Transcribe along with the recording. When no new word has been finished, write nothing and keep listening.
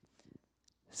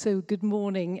So good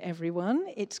morning, everyone.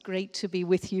 It's great to be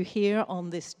with you here on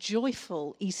this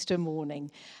joyful Easter morning.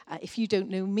 If you don't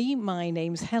know me, my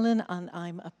name's Helen, and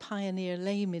I'm a pioneer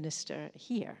lay minister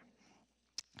here.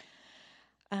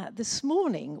 This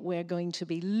morning, we're going to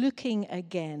be looking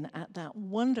again at that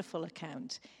wonderful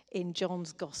account in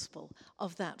John's Gospel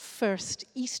of that first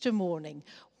Easter morning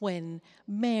when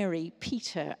Mary,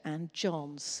 Peter, and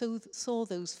John saw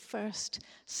those first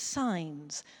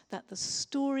signs that the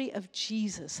story of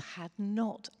Jesus had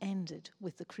not ended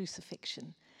with the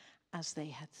crucifixion as they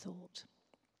had thought.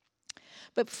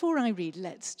 But before I read,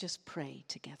 let's just pray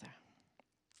together.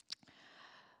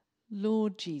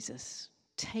 Lord Jesus,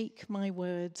 take my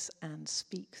words and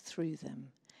speak through them.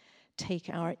 Take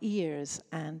our ears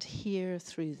and hear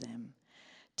through them.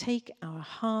 Take our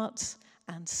hearts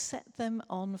and set them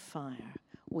on fire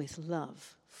with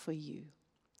love for you.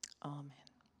 Amen.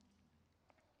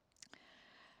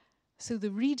 So the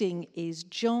reading is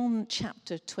John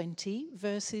chapter 20,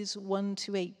 verses 1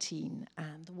 to 18,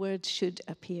 and the words should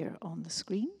appear on the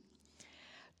screen.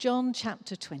 John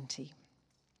chapter 20.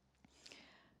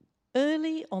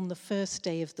 Early on the first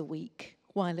day of the week,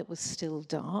 while it was still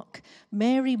dark,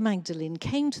 Mary Magdalene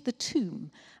came to the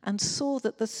tomb and saw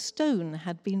that the stone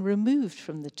had been removed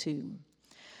from the tomb.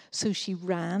 So she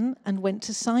ran and went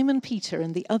to Simon Peter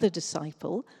and the other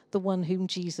disciple, the one whom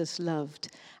Jesus loved,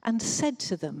 and said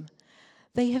to them,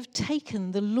 "They have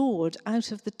taken the Lord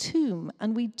out of the tomb,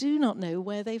 and we do not know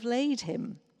where they've laid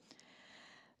him."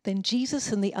 Then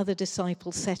Jesus and the other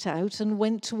disciple set out and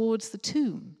went towards the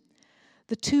tomb.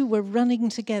 The two were running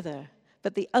together,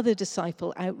 but the other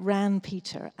disciple outran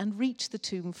Peter and reached the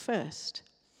tomb first.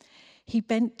 He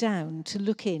bent down to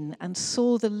look in and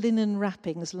saw the linen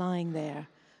wrappings lying there,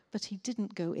 but he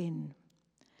didn't go in.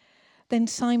 Then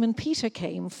Simon Peter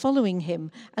came, following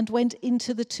him, and went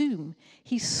into the tomb.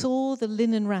 He saw the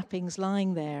linen wrappings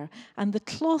lying there, and the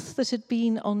cloth that had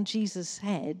been on Jesus'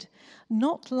 head,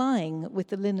 not lying with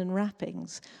the linen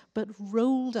wrappings, but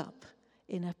rolled up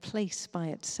in a place by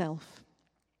itself.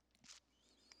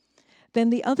 Then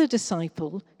the other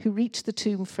disciple, who reached the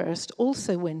tomb first,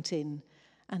 also went in,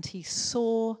 and he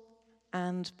saw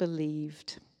and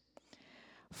believed.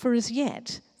 For as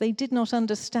yet they did not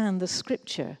understand the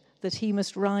scripture that he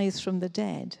must rise from the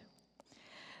dead.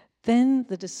 Then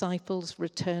the disciples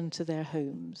returned to their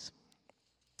homes.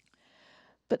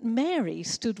 But Mary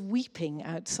stood weeping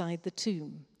outside the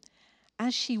tomb.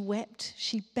 As she wept,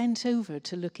 she bent over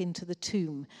to look into the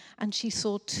tomb, and she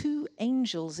saw two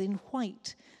angels in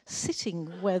white sitting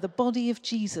where the body of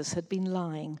Jesus had been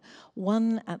lying,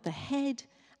 one at the head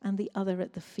and the other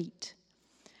at the feet.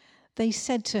 They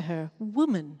said to her,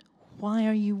 "Woman, why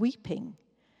are you weeping?"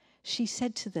 She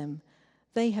said to them,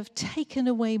 "They have taken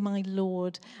away my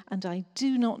Lord, and I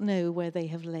do not know where they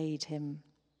have laid him."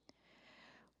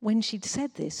 When she'd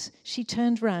said this, she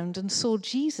turned round and saw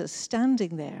Jesus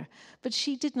standing there, but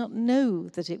she did not know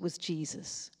that it was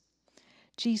Jesus.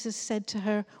 Jesus said to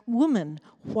her, "Woman,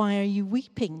 why are you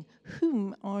weeping?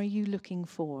 Whom are you looking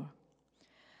for?"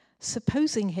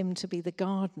 Supposing him to be the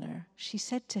gardener, she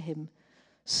said to him,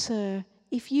 "Sir,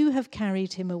 if you have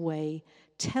carried him away,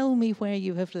 tell me where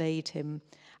you have laid him,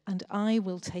 and I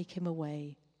will take him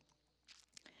away."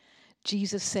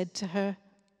 Jesus said to her,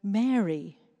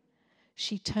 "Mary."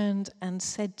 She turned and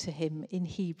said to him in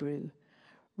Hebrew,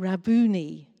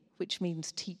 "Rabboni," which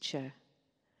means teacher.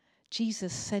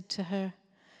 Jesus said to her,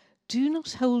 "Do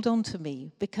not hold on to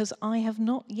me, because I have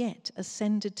not yet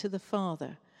ascended to the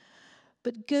Father.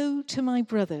 But go to my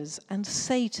brothers and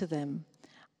say to them,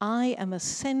 I am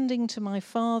ascending to my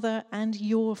Father and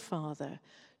your Father,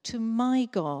 to my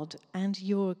God and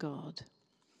your God."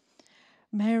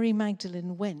 Mary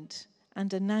Magdalene went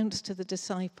and announced to the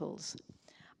disciples,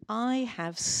 "I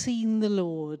have seen the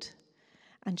Lord."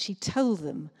 And she told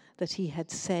them that he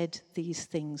had said these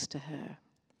things to her.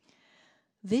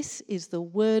 This is the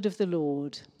word of the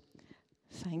Lord.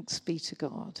 Thanks be to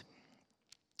God.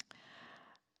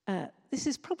 This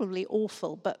is probably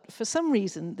awful, but for some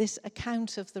reason, this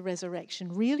account of the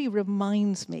resurrection really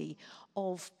reminds me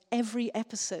of every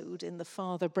episode in the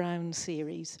Father Brown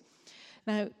series.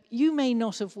 Now, you may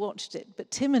not have watched it, but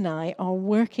Tim and I are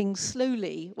working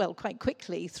slowly, well, quite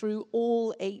quickly, through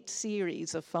all 8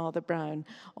 series of Father Brown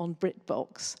on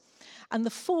BritBox. And the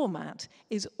format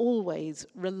is always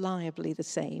reliably the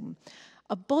same.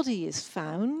 A body is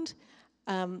found.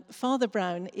 Father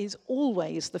Brown is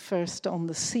always the first on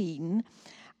the scene.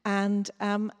 And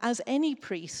as any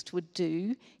priest would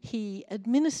do, he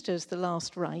administers the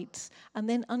last rites and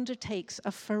then undertakes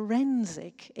a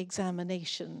forensic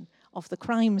examination of the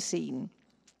crime scene.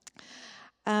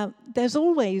 There's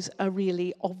always a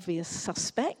really obvious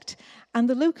suspect, and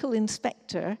the local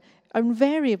inspector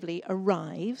invariably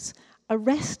arrives,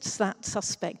 arrests that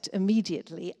suspect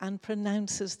immediately, and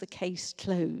pronounces the case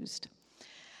closed.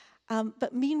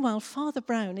 But meanwhile, Father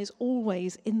Brown is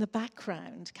always in the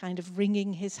background, kind of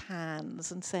wringing his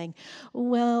hands and saying,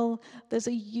 well, there's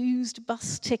a used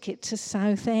bus ticket to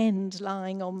Southend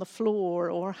lying on the floor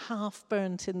or half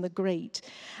burnt in the grate.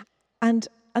 And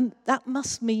that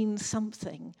must mean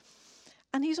something.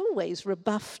 And he's always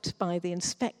rebuffed by the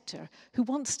inspector, who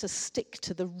wants to stick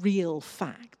to the real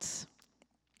facts.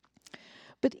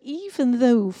 But even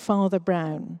though Father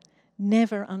Brown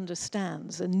never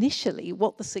understands initially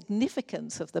what the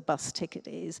significance of the bus ticket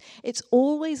is, it's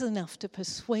always enough to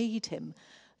persuade him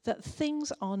that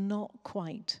things are not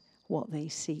quite what they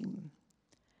seem.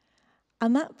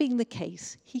 And that being the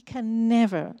case, he can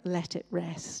never let it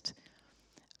rest.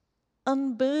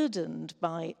 Unburdened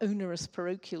by onerous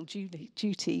parochial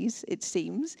duties, it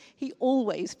seems, he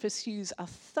always pursues a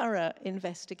thorough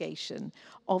investigation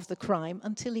of the crime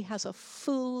until he has a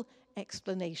full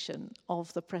explanation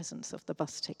of the presence of the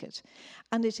bus ticket.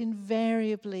 And it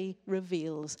invariably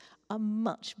reveals a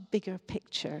much bigger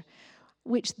picture,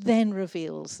 which then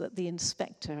reveals that the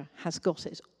inspector has got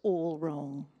it all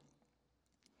wrong.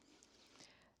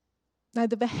 Now,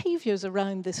 the behaviours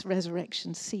around this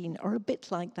resurrection scene are a bit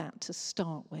like that to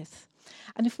start with.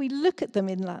 And if we look at them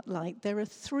in that light, there are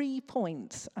 3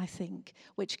 points, I think,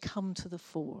 which come to the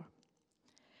fore.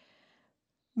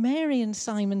 Mary and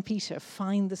Simon Peter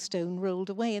find the stone rolled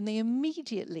away, and they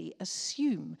immediately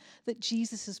assume that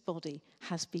Jesus' body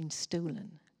has been stolen.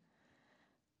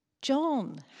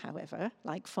 John, however,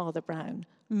 like Father Brown,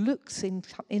 looks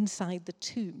inside the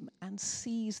tomb and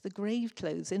sees the grave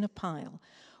clothes in a pile,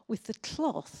 with the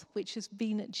cloth which has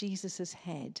been at Jesus'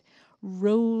 head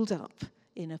rolled up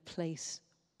in a place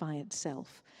by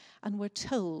itself. And we're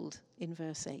told in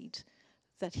verse 8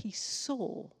 that he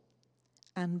saw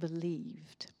and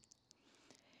believed.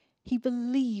 He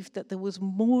believed that there was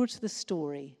more to the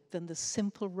story than the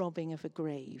simple robbing of a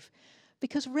grave,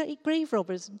 because grave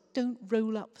robbers don't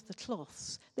roll up the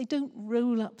cloths. They don't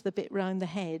roll up the bit round the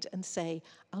head and say,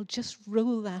 I'll just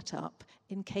roll that up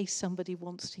in case somebody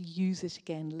wants to use it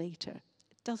again later.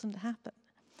 It doesn't happen.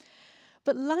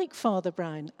 But like Father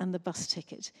Brown and the bus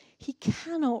ticket, he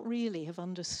cannot really have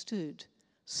understood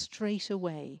straight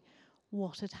away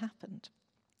what had happened.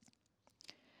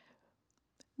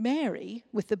 Mary,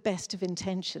 with the best of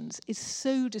intentions, is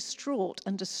so distraught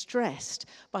and distressed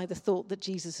by the thought that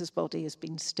Jesus' body has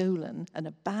been stolen and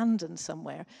abandoned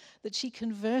somewhere that she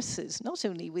converses not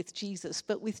only with Jesus,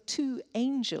 but with 2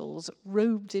 angels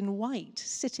robed in white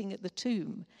sitting at the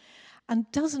tomb,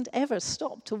 and doesn't ever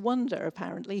stop to wonder,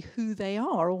 apparently, who they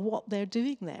are or what they're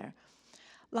doing there.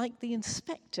 Like the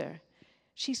inspector,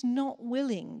 she's not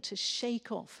willing to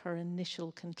shake off her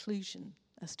initial conclusion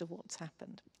as to what's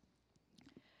happened.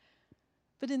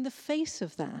 But in the face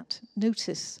of that,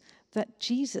 notice that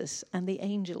Jesus and the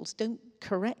angels don't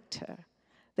correct her.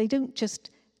 They don't just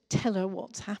tell her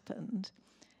what's happened.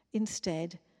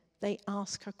 Instead, they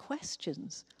ask her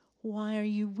questions. Why are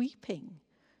you weeping?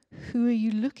 Who are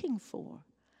you looking for?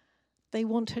 They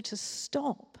want her to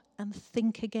stop and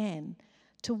think again,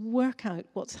 to work out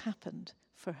what's happened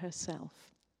for herself.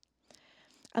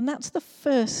 And that's the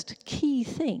first key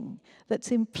thing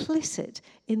that's implicit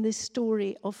in this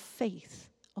story of faith,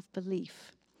 of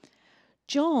belief.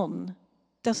 John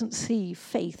doesn't see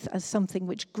faith as something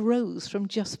which grows from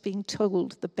just being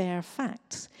told the bare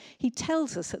facts. He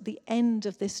tells us at the end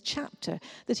of this chapter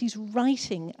that he's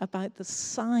writing about the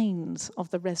signs of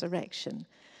the resurrection,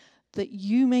 that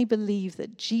you may believe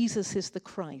that Jesus is the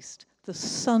Christ, the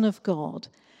Son of God,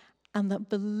 and that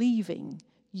believing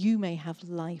you may have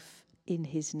life in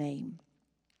his name.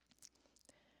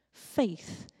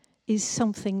 Faith is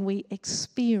something we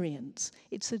experience.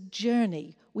 It's a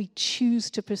journey we choose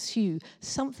to pursue,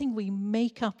 something we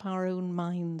make up our own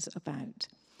minds about.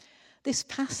 This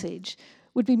passage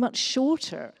would be much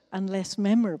shorter and less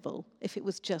memorable if it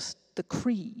was just the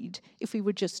creed, if we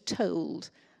were just told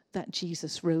that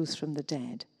Jesus rose from the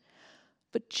dead.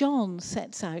 But John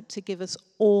sets out to give us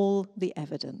all the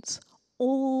evidence,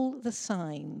 all the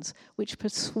signs which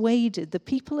persuaded the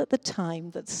people at the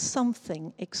time that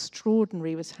something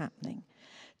extraordinary was happening,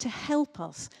 to help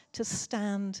us to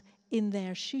stand in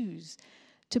their shoes,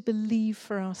 to believe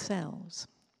for ourselves.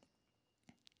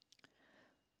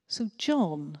 So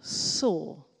John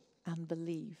saw and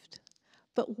believed.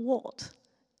 But what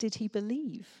did he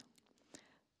believe?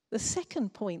 The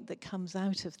second point that comes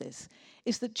out of this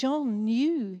is that John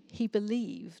knew he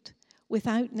believed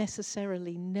without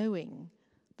necessarily knowing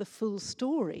the full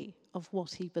story of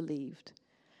what he believed.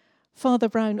 Father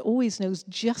Brown always knows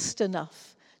just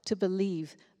enough to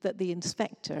believe that the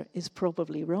inspector is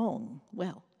probably wrong.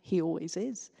 Well, he always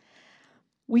is.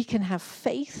 We can have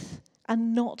faith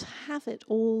and not have it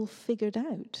all figured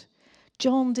out.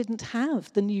 John didn't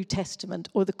have the New Testament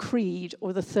or the Creed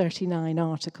or the 39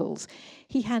 Articles.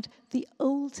 He had the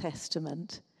Old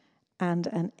Testament and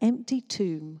an empty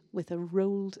tomb with a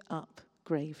rolled up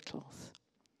grave cloth.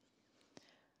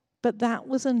 But that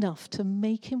was enough to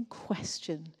make him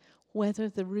question whether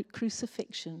the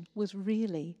crucifixion was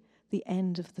really the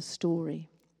end of the story.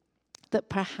 That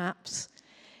perhaps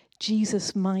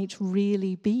Jesus might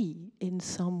really be, in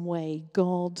some way,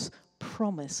 God's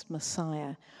promised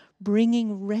Messiah,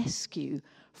 bringing rescue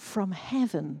from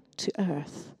heaven to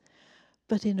earth,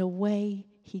 but in a way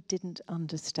he didn't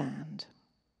understand.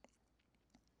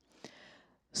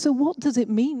 So what does it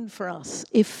mean for us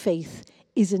if faith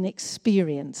is an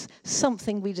experience,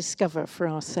 something we discover for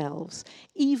ourselves,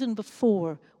 even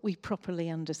before we properly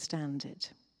understand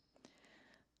it?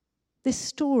 This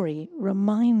story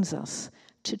reminds us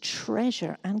to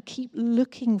treasure and keep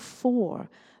looking for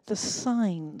the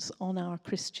signs on our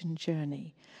Christian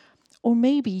journey. Or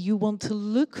maybe you want to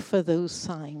look for those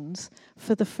signs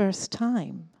for the first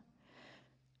time.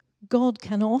 God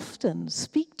can often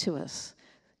speak to us,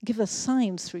 give us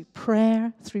signs through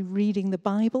prayer, through reading the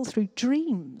Bible, through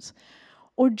dreams,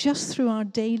 or just through our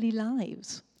daily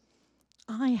lives.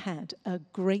 I had a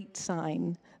great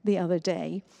sign the other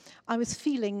day. I was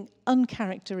feeling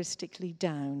uncharacteristically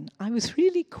down. I was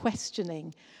really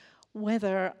questioning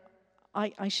whether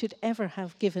I should ever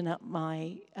have given up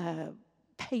my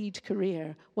paid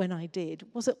career when I did.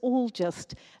 Was it all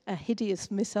just a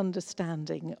hideous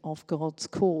misunderstanding of God's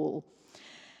call?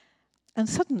 And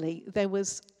suddenly there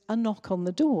was a knock on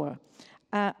the door.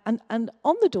 And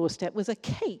on the doorstep was a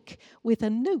cake with a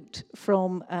note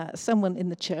from someone in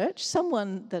the church,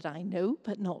 someone that I know,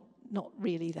 but not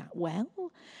really that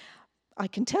well. I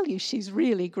can tell you she's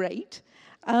really great.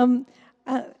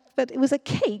 But it was a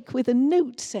cake with a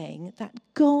note saying that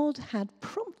God had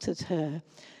prompted her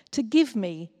to give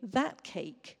me that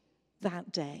cake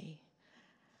that day.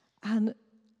 And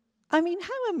I mean,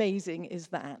 how amazing is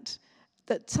that?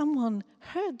 That someone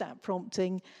heard that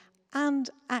prompting and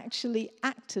actually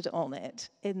acted on it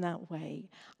in that way.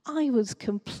 I was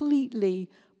completely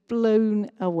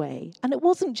blown away. And it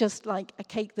wasn't just like a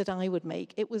cake that I would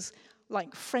make. It was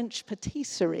like French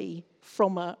patisserie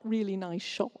from a really nice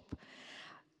shop.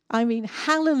 I mean,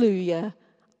 hallelujah,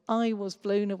 I was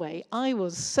blown away. I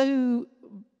was so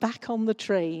back on the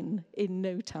train in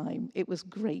no time. It was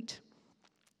great.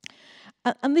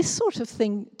 And this sort of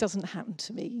thing doesn't happen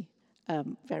to me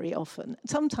very often.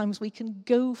 Sometimes we can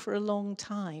go for a long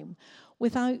time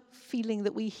without feeling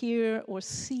that we hear or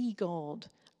see God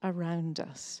around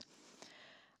us.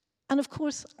 And of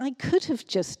course, I could have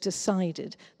just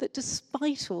decided that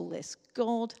despite all this,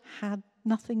 God had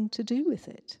nothing to do with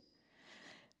it.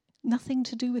 Nothing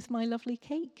to do with my lovely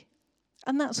cake.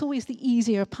 And that's always the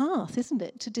easier path, isn't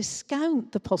it? To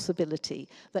discount the possibility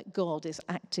that God is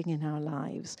acting in our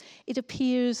lives. It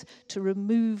appears to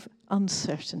remove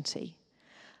uncertainty.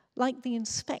 Like the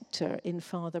inspector in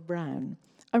Father Brown,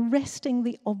 arresting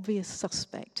the obvious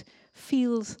suspect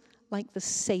feels like the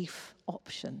safe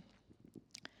option.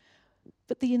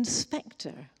 But the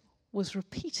inspector was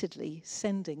repeatedly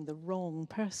sending the wrong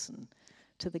person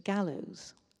to the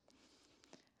gallows.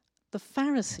 The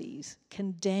Pharisees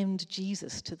condemned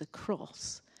Jesus to the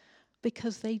cross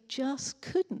because they just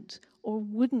couldn't or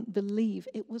wouldn't believe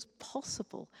it was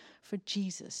possible for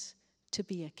Jesus to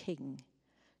be a king,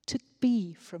 to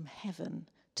be from heaven,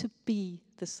 to be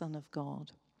the Son of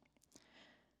God.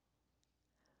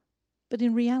 But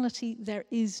in reality, there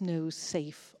is no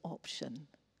safe option.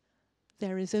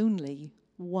 There is only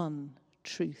one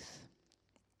truth.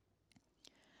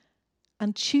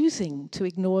 And choosing to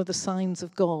ignore the signs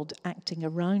of God acting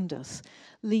around us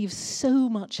leaves so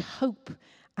much hope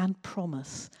and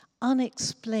promise,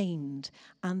 unexplained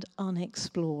and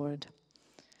unexplored.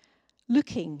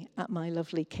 Looking at my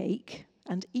lovely cake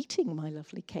and eating my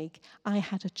lovely cake, I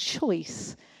had a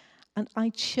choice, and I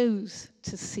chose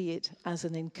to see it as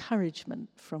an encouragement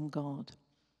from God.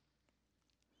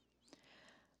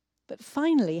 But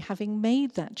finally, having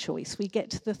made that choice, we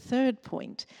get to the third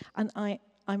point, and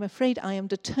I'm afraid I am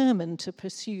determined to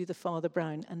pursue the Father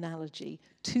Brown analogy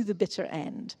to the bitter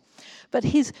end. But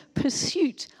his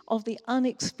pursuit of the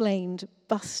unexplained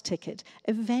bus ticket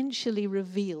eventually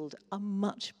revealed a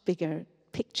much bigger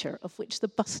picture, of which the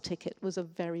bus ticket was a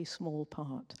very small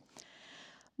part.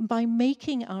 By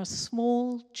making our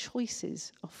small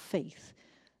choices of faith,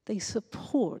 They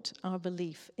support our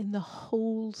belief in the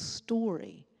whole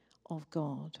story of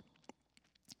God.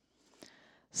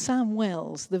 Sam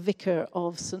Wells, the vicar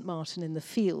of St. Martin in the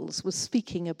Fields, was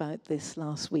speaking about this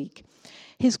last week.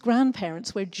 His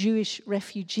grandparents were Jewish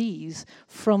refugees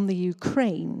from the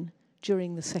Ukraine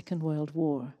during the Second World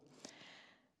War.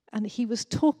 And he was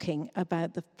talking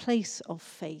about the place of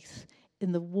faith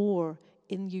in the war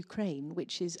in Ukraine,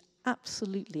 which is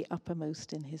absolutely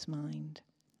uppermost in his mind.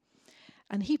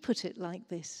 And he put it like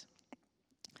this: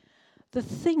 the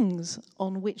things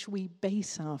on which we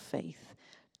base our faith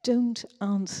don't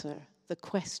answer the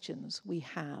questions we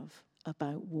have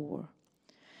about war.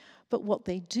 But what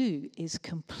they do is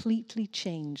completely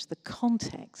change the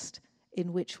context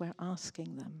in which we're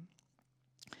asking them.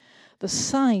 The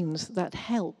signs that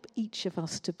help each of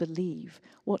us to believe,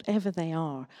 whatever they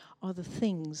are the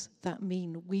things that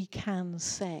mean we can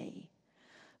say,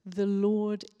 "The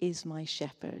Lord is my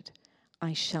shepherd,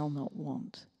 I shall not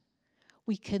want."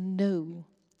 We can know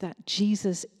that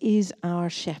Jesus is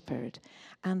our shepherd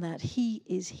and that he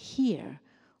is here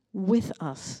with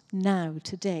us now,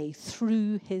 today,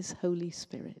 through his Holy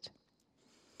Spirit.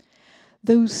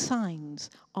 Those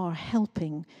signs are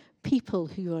helping people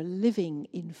who are living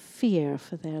in fear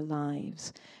for their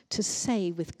lives to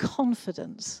say with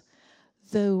confidence,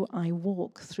 "Though I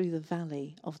walk through the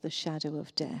valley of the shadow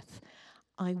of death,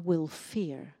 I will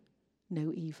fear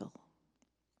no evil."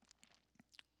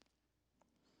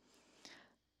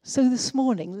 So this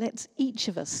morning, let's each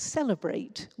of us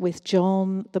celebrate with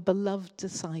John, the beloved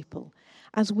disciple,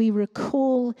 as we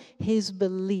recall his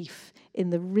belief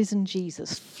in the risen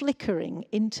Jesus flickering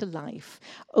into life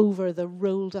over the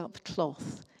rolled up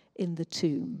cloth in the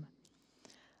tomb.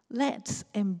 Let's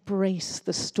embrace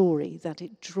the story that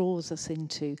it draws us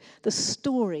into, the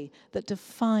story that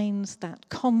defines that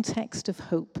context of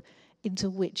hope into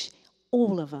which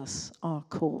all of us are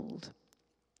called.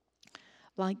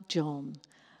 Like John,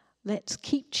 let's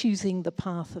keep choosing the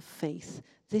path of faith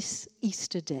this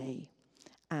Easter day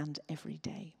and every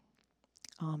day.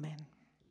 Amen.